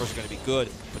damage numbers are going to be good,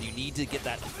 but you need to get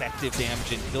that effective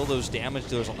damage and kill those damage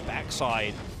dealers on the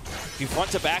backside. If you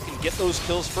front to back and get those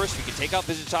kills first, if you can take out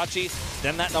Vizicsacsi,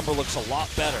 then that number looks a lot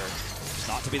better. It's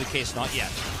not to be the case, not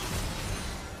yet.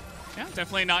 Yeah,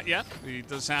 definitely not yet. He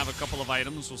does have a couple of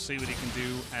items. We'll see what he can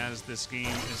do as this game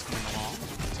is coming along.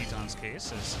 In Teton's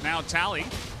case, as now Tally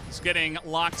is getting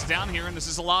locked down here, and this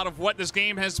is a lot of what this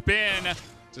game has been.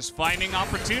 Just finding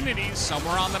opportunities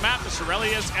somewhere on the map. The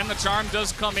Shirelias and the Charm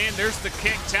does come in. There's the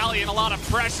kick. Tally in a lot of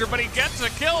pressure, but he gets a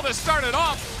kill to start it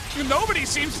off. Nobody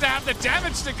seems to have the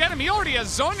damage to get him. He already has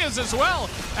Zhonya's as well,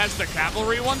 as the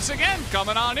Cavalry once again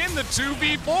coming on in. The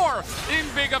 2v4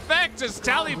 in big effect as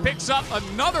Tally picks up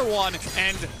another one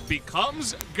and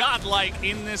becomes godlike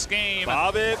in this game.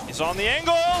 Babip is on the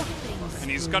angle. And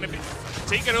he's going to be...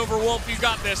 Take it over, Wolf. You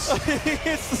got this.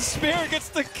 It's the spear, gets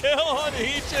the kill on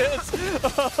Aegis.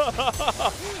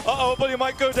 Uh-oh, but he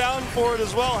might go down for it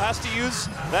as well. Has to use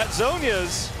that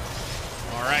Zhonya's.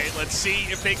 All right, let's see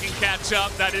if they can catch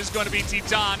up. That is going to be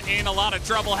Titan in a lot of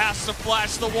trouble. Has to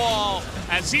flash the wall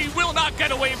as he will not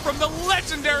get away from the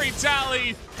legendary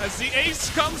Tally as the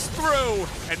ace comes through.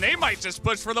 And they might just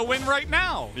push for the win right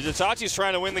now. Vizicsacsi's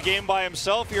trying to win the game by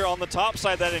himself here on the top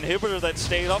side. That inhibitor that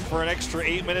stayed up for an extra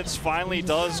 8 minutes finally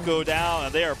does go down.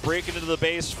 And they are breaking into the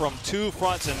base from two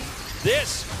fronts. And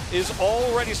this is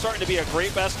already starting to be a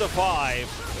great best of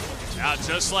 5. Now,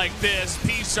 just like this,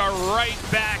 Peace are right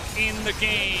back in the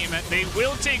game. They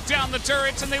will take down the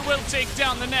turrets, and they will take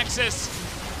down the Nexus.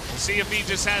 We'll see if he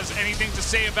just has anything to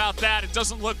say about that. It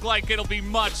doesn't look like it'll be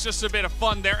much, just a bit of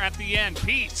fun there at the end.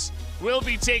 Peace will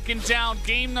be taking down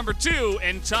game number 2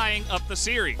 and tying up the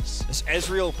series. This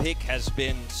Ezreal pick has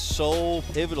been so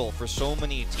pivotal for so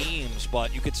many teams,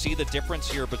 but you could see the difference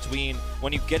here between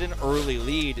when you get an early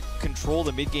lead, control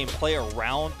the mid-game play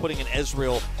around putting an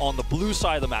Ezreal on the blue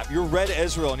side of the map. You're red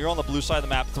Ezreal and you're on the blue side of the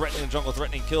map, threatening the jungle,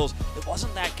 threatening kills. It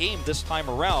wasn't that game this time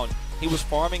around. He was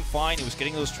farming fine, he was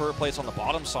getting those turret plays on the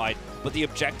bottom side, but the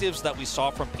objectives that we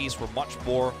saw from Peace were much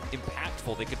more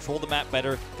impactful. They controlled the map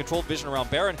better, controlled vision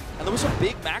around Baron, and there was some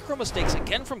big macro mistakes,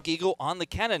 again from Guigo on the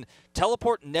Kennen.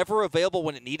 Teleport never available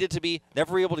when it needed to be,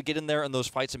 never able to get in there in those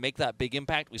fights and make that big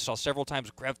impact. We saw several times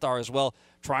Grevthar as well,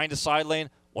 trying to side lane,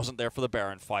 wasn't there for the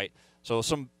Baron fight. So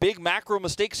some big macro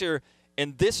mistakes here.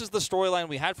 And this is the storyline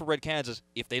we had for Red Canids, is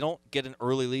if they don't get an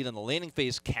early lead in the laning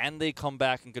phase, can they come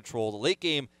back and control? The late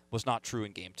game was not true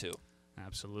in game 2.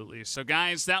 Absolutely. So,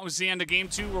 guys, that was the end of game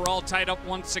 2. We're all tied up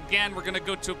once again. We're going to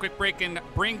go to a quick break and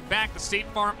bring back the State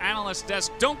Farm Analyst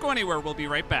Desk. Don't go anywhere. We'll be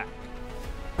right back.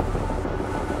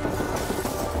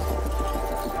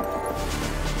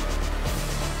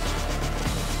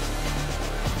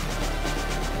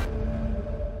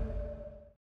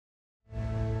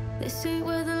 This ain't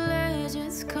where the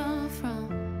legends come from.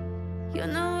 You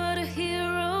know what a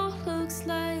hero looks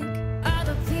like.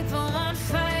 Other people on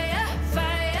fire,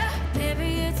 fire.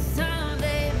 Maybe it's time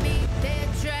they meet their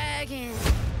dragon.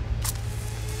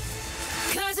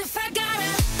 'Cause if I gotta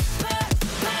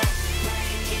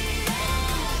break it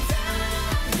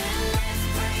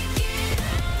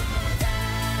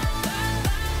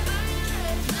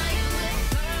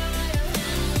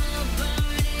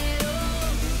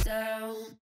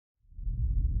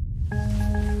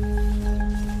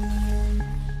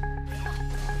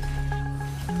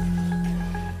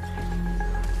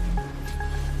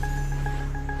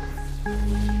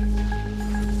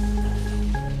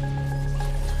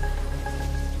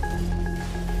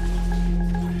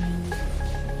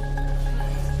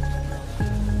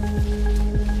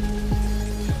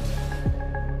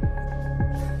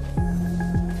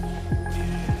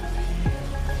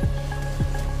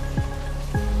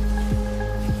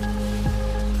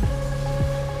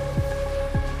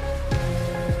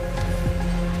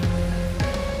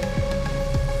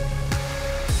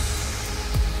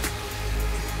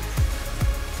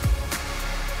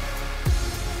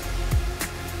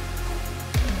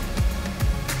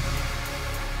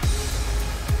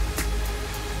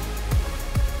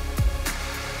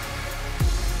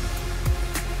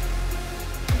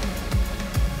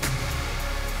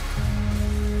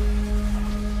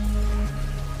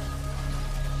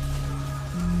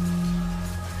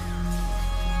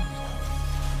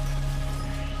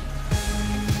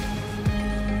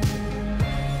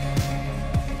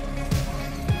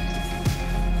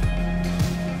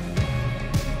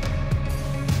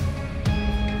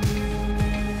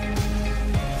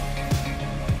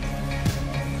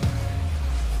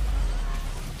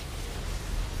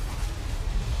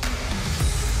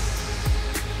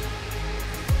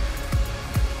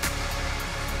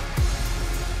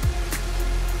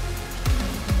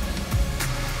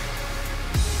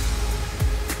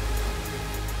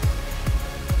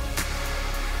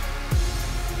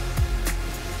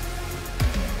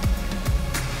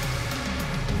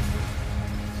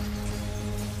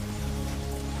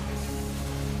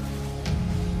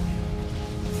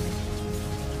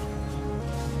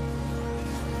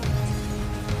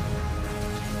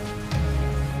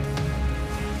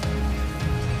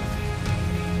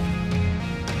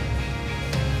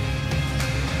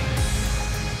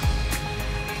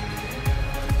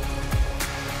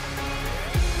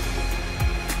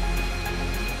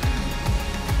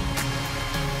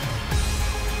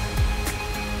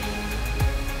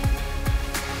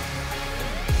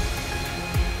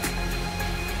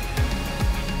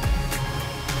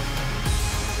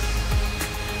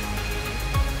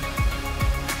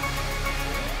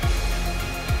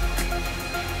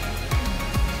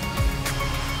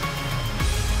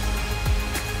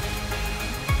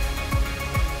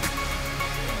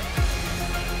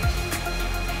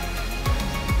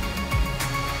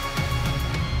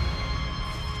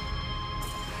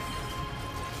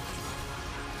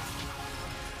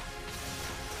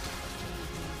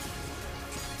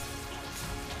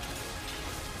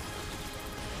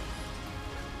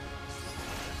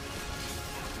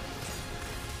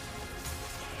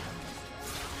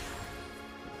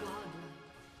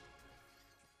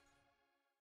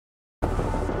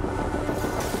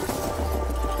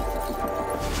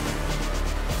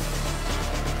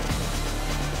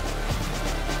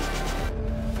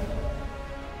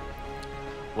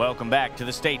Welcome back to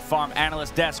the State Farm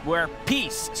Analyst Desk, where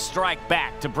Peace strike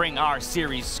back to bring our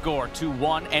series score to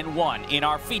 1-1 in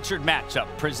our featured matchup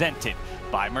presented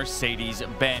by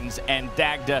Mercedes-Benz and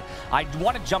Dagda. I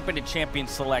want to jump into Champion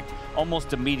Select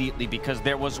almost immediately because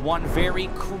there was one very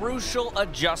crucial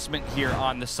adjustment here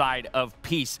on the side of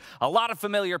Peace. A lot of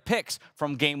familiar picks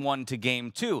from Game 1 to Game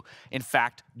 2. In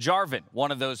fact, Jarvan,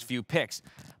 one of those few picks.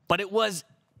 But it was,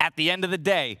 at the end of the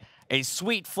day, a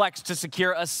sweet flex to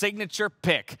secure a signature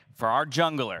pick for our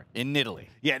jungler in Nidalee.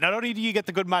 Yeah, not only do you get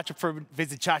the good matchup for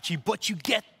Vizicsacsi, but you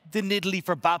get the Nidalee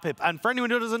for Babip. And for anyone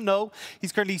who doesn't know,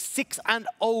 he's currently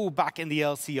 6-0 back in the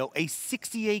LCO, a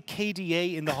 68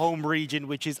 KDA in the home region,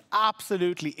 which is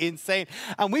absolutely insane.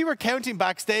 And we were counting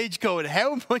backstage going,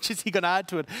 how much is he going to add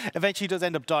to it? Eventually he does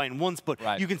end up dying once, but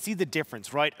you can see the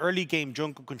difference, right? Early game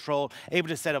jungle control, able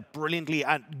to set up brilliantly,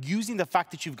 and using the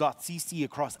fact that you've got CC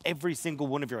across every single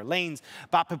one of your lanes,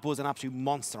 Babip was an absolute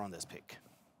monster on this pick.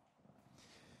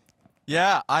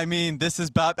 Yeah, I mean, this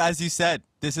is as you said,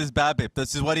 this is Babip.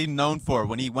 This is what he's known for.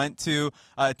 When he went to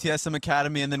TSM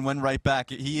Academy and then went right back,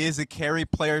 he is a carry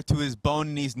player to his bone,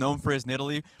 and he's known for his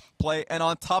Nidalee play. And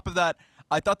on top of that,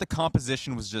 I thought the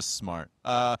composition was just smart.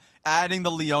 Adding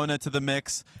the Leona to the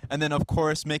mix, and then, of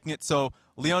course, making it so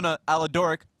Leona,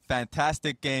 Aladoric,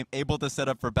 fantastic game, able to set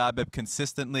up for Babip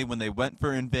consistently when they went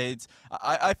for invades.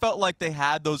 I felt like they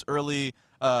had those early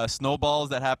snowballs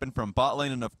that happened from bot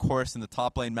lane and, of course, in the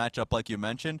top lane matchup, like you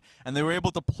mentioned, and they were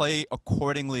able to play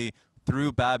accordingly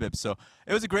through Babip. So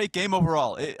it was a great game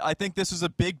overall. I think this was a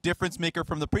big difference maker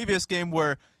from the previous game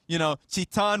where, you know,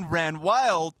 Titan ran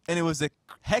wild and it was a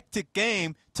hectic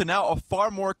game to now a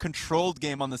far more controlled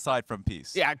game on the side from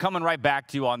Peace. Yeah, coming right back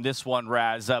to you on this one,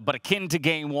 Raz. But akin to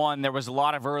Game 1, there was a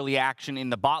lot of early action in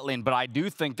the bot lane, but I do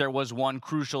think there was one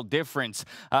crucial difference,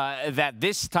 that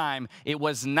this time it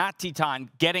was not Titan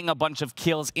getting a bunch of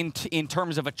kills in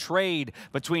terms of a trade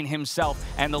between himself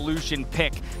and the Lucian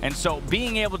pick. And so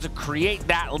being able to create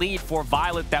that lead for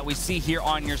Violet that we see here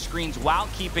on your screens while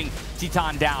keeping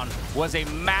Titan down was a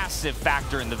massive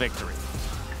factor in the victory.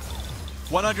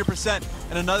 100%.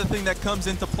 And another thing that comes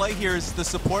into play here is the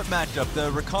support matchup.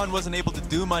 The Rakan wasn't able to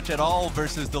do much at all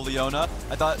versus the Leona.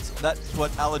 I thought that's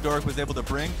what Aladoric was able to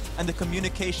bring. And the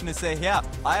communication to say, yeah,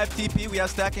 I have TP, we have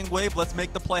stacking wave, let's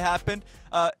make the play happen.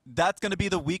 That's going to be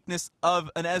the weakness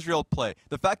of an Ezreal play.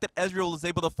 The fact that Ezreal was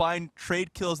able to find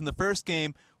trade kills in the first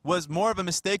game was more of a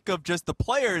mistake of just the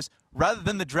players rather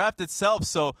than the draft itself.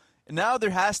 So now there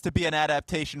has to be an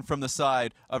adaptation from the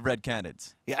side of Red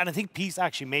Canids. Yeah, and I think Peace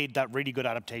actually made that really good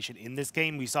adaptation in this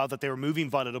game. We saw that they were moving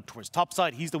Violet up towards top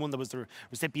side. He's the one that was the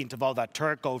recipient of all that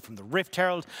turret gold from the Rift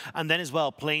Herald, and then as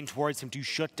well playing towards him to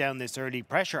shut down this early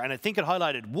pressure. And I think it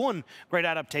highlighted, one, great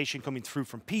adaptation coming through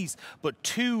from Peace, but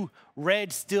two,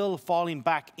 Red still falling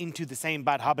back into the same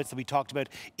bad habits that we talked about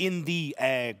in the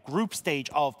group stage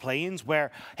of play-ins,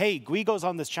 where, hey, Guigo's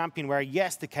on this champion where,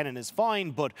 yes, the Kennen is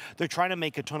fine, but they're trying to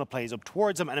make a ton of plays up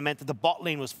towards him, and it meant that the bot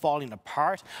lane was falling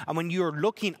apart. And when you're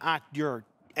looking at your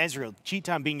Ezreal,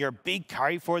 Titan being your big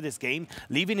carry for this game,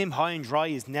 leaving him high and dry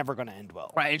is never going to end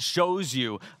well. Right, it shows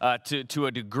you to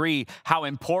a degree how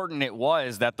important it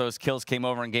was that those kills came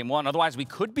over in Game 1. Otherwise, we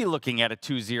could be looking at a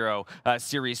 2-0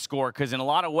 series score, because in a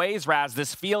lot of ways, Raz,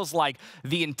 this feels like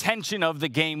the intention of the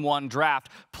Game 1 draft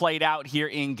played out here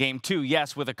in Game 2,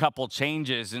 yes, with a couple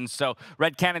changes. And so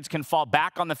Red Canids can fall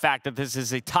back on the fact that this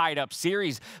is a tied-up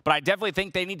series, but I definitely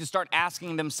think they need to start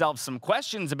asking themselves some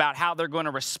questions about how they're going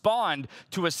to respond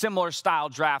to a similar style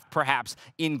draft, perhaps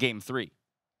in Game 3.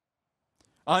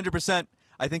 100%.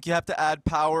 I think you have to add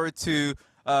power to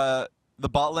the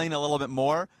bot lane a little bit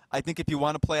more. I think if you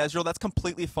want to play Ezreal, that's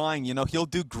completely fine. You know, he'll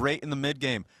do great in the mid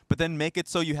game, but then make it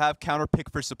so you have counter pick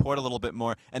for support a little bit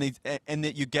more, and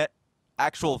that you get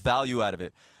actual value out of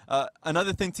it.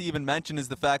 Another thing to even mention is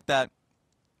the fact that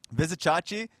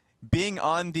Vizicsacsi, being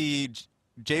on the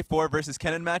J4 versus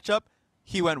Kennen matchup,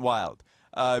 he went wild.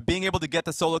 Being able to get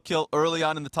the solo kill early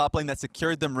on in the top lane that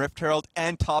secured them Rift Herald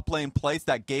and top lane place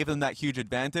that gave them that huge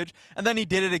advantage. And then he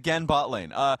did it again bot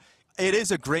lane. It is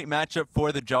a great matchup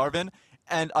for the Jarvan.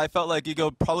 And I felt like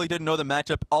Guigo probably didn't know the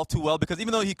matchup all too well, because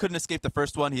even though he couldn't escape the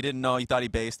first one, he didn't know, he thought he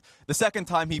based. The second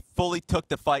time, he fully took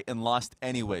the fight and lost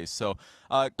anyways. So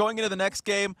going into the next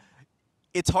game,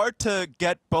 it's hard to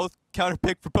get both counter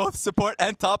pick for both support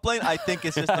and top lane. I think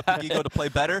it's just up to Guigo to play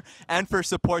better, and for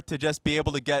support to just be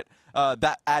able to get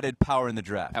that added power in the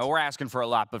draft. We're asking for a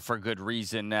lot, but for good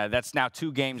reason. That's now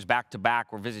 2 games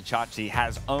back-to-back where Vizicsacsi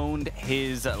has owned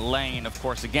his lane, of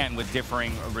course, again, with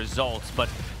differing results. But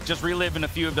just reliving a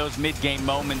few of those mid-game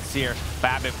moments here.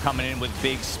 Babip coming in with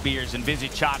big spears, and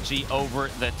Vizicsacsi over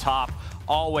the top.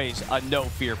 Always a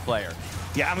no-fear player.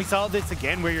 Yeah, and we saw this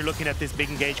again where you're looking at this big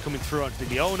engage coming through onto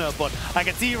the Leona, but I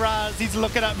can see Raz, he's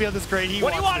looking at me on the screen.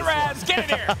 What do you want, Raz? Get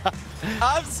in here!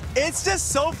 It's just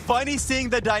so funny seeing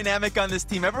the dynamic on this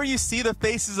team. Ever you see the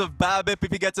faces of Babip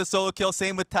if he gets a solo kill,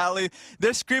 same with Tally,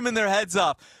 they're screaming their heads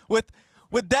off.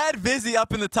 With Dad Vizzy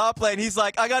up in the top lane, he's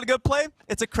like, I got a good play.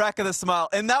 It's a crack of the smile.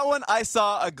 And that one, I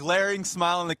saw a glaring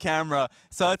smile on the camera.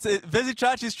 So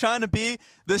Vizicsacsi's trying to be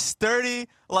the sturdy,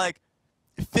 like,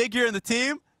 figure in the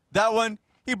team. That one,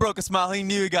 he broke a smile. He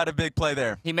knew he got a big play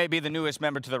there. He may be the newest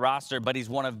member to the roster, but he's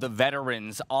one of the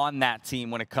veterans on that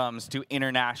team when it comes to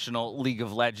International League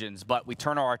of Legends. But we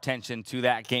turn our attention to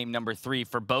that game number 3.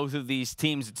 For both of these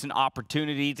teams, it's an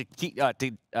opportunity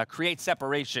to create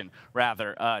separation,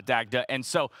 rather, Dagda. And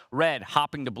so Red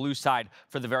hopping to blue side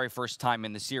for the very first time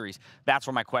in the series. That's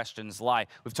where my questions lie.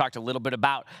 We've talked a little bit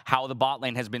about how the bot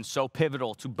lane has been so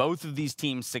pivotal to both of these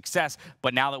teams' success.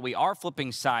 But now that we are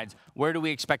flipping sides, where do we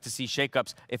expect to see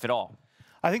shakeups, if at all?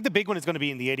 I think the big one is going to be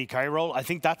in the AD carry role. I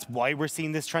think that's why we're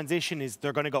seeing this transition is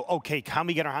they're going to go, okay, can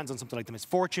we get our hands on something like the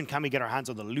Misfortune? Can we get our hands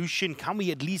on the Lucian? Can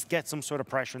we at least get some sort of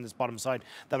pressure on this bottom side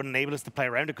that would enable us to play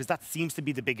around it? Because that seems to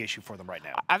be the big issue for them right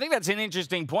now. I think that's an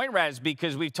interesting point, Raz,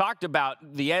 because we've talked about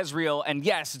the Ezreal, and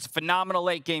yes, it's a phenomenal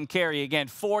late-game carry. Again,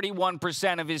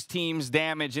 41% of his team's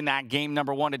damage in that game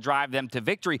number 1 to drive them to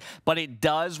victory, but it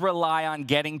does rely on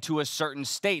getting to a certain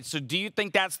state. So do you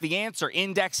think that's the answer?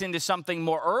 Index into something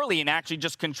more early and actually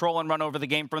just control and run over the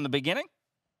game from the beginning?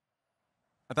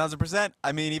 1,000%.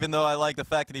 I mean, even though I like the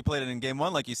fact that he played it in game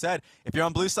 1, like you said, if you're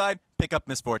on blue side, pick up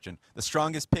Misfortune. The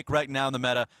strongest pick right now in the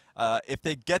meta. If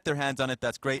they get their hands on it,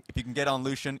 that's great. If you can get on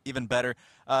Lucian, even better.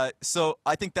 So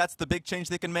I think that's the big change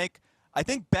they can make. I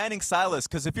think banning Sylas,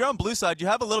 because if you're on blue side, you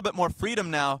have a little bit more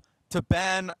freedom now to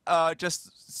ban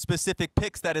just specific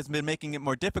picks that has been making it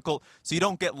more difficult, so you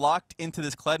don't get locked into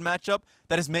this Kled matchup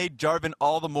that has made Jarvan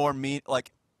all the more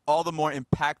all the more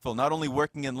impactful, not only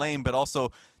working in lane, but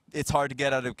also it's hard to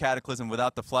get out of Cataclysm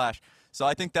without the flash. So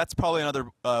I think that's probably another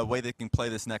way they can play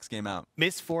this next game out.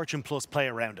 Misfortune plus play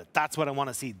around it. That's what I want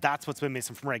to see. That's what's been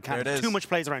missing from Red Canids. Too much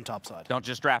plays around topside. Don't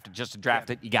just draft it. Just to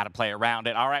draft it, you got to play around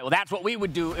it. All right, well, that's what we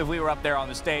would do if we were up there on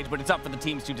the stage, but it's up for the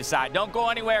teams to decide. Don't go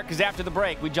anywhere, because after the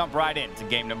break, we jump right into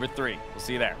game number 3. We'll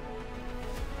see you there.